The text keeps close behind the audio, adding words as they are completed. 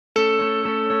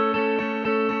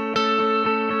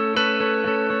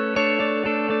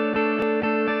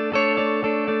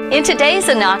In today's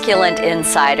Inoculant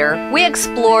Insider, we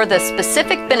explore the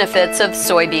specific benefits of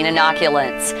soybean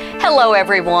inoculants. Hello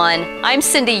everyone, I'm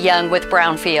Cindy Young with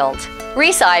Brownfield.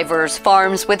 Reese Ivers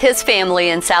farms with his family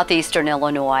in southeastern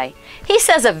Illinois. He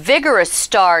says a vigorous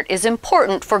start is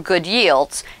important for good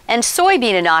yields, and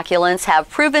soybean inoculants have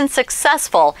proven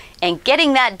successful in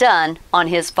getting that done on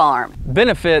his farm.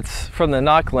 Benefits from the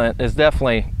inoculant is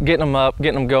definitely getting them up,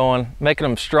 getting them going, making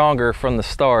them stronger from the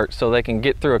start so they can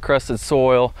get through a crusted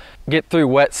soil, get through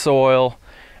wet soil.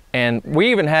 And we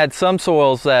even had some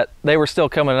soils that they were still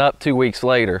coming up 2 weeks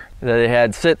later. They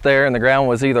had sit there and the ground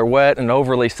was either wet and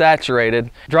overly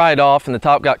saturated, dried off and the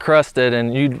top got crusted,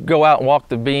 and you'd go out and walk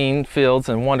the bean fields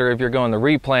and wonder if you're going to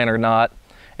replant or not.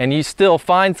 And you still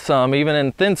find some, even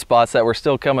in thin spots, that were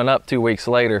still coming up 2 weeks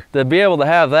later. To be able to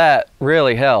have that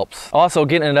really helps. Also,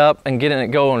 getting it up and getting it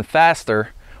going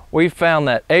faster, we've found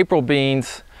that April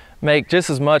beans make just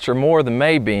as much or more than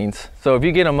May beans. So if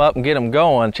you get them up and get them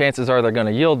going, chances are they're going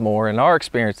to yield more. And our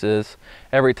experience is,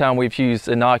 every time we've used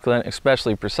inoculant,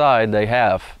 especially Preside, they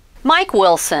have. Mike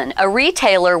Wilson, a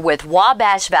retailer with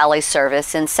Wabash Valley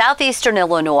Service in southeastern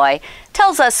Illinois,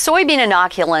 tells us soybean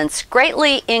inoculants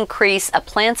greatly increase a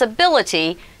plant's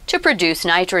ability to produce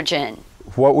nitrogen.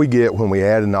 What we get when we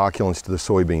add inoculants to the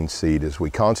soybean seed is we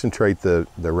concentrate the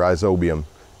rhizobium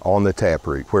on the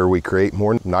taproot, where we create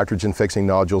more nitrogen-fixing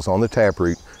nodules on the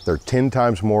taproot. They're 10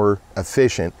 times more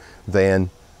efficient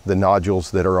than the nodules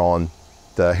that are on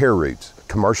the hair roots.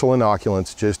 Commercial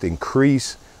inoculants just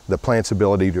increase the plant's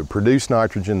ability to produce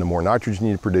nitrogen. The more nitrogen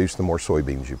you produce, the more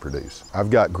soybeans you produce.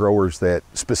 I've got growers that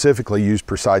specifically use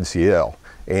Preside CL,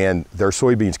 and their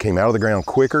soybeans came out of the ground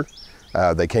quicker.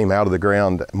 They came out of the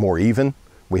ground more even.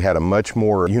 We had a much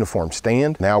more uniform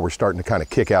stand. Now we're starting to kind of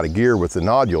kick out of gear with the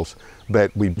nodules,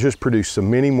 but we just produced so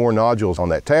many more nodules on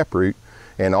that taproot,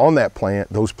 and on that plant,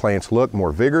 those plants look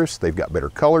more vigorous, they've got better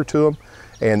color to them,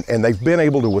 and they've been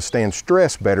able to withstand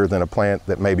stress better than a plant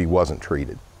that maybe wasn't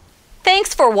treated.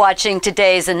 Thanks for watching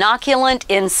today's Inoculant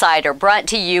Insider, brought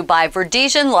to you by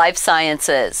Verdesian Life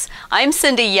Sciences. I'm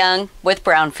Cindy Young with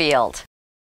Brownfield.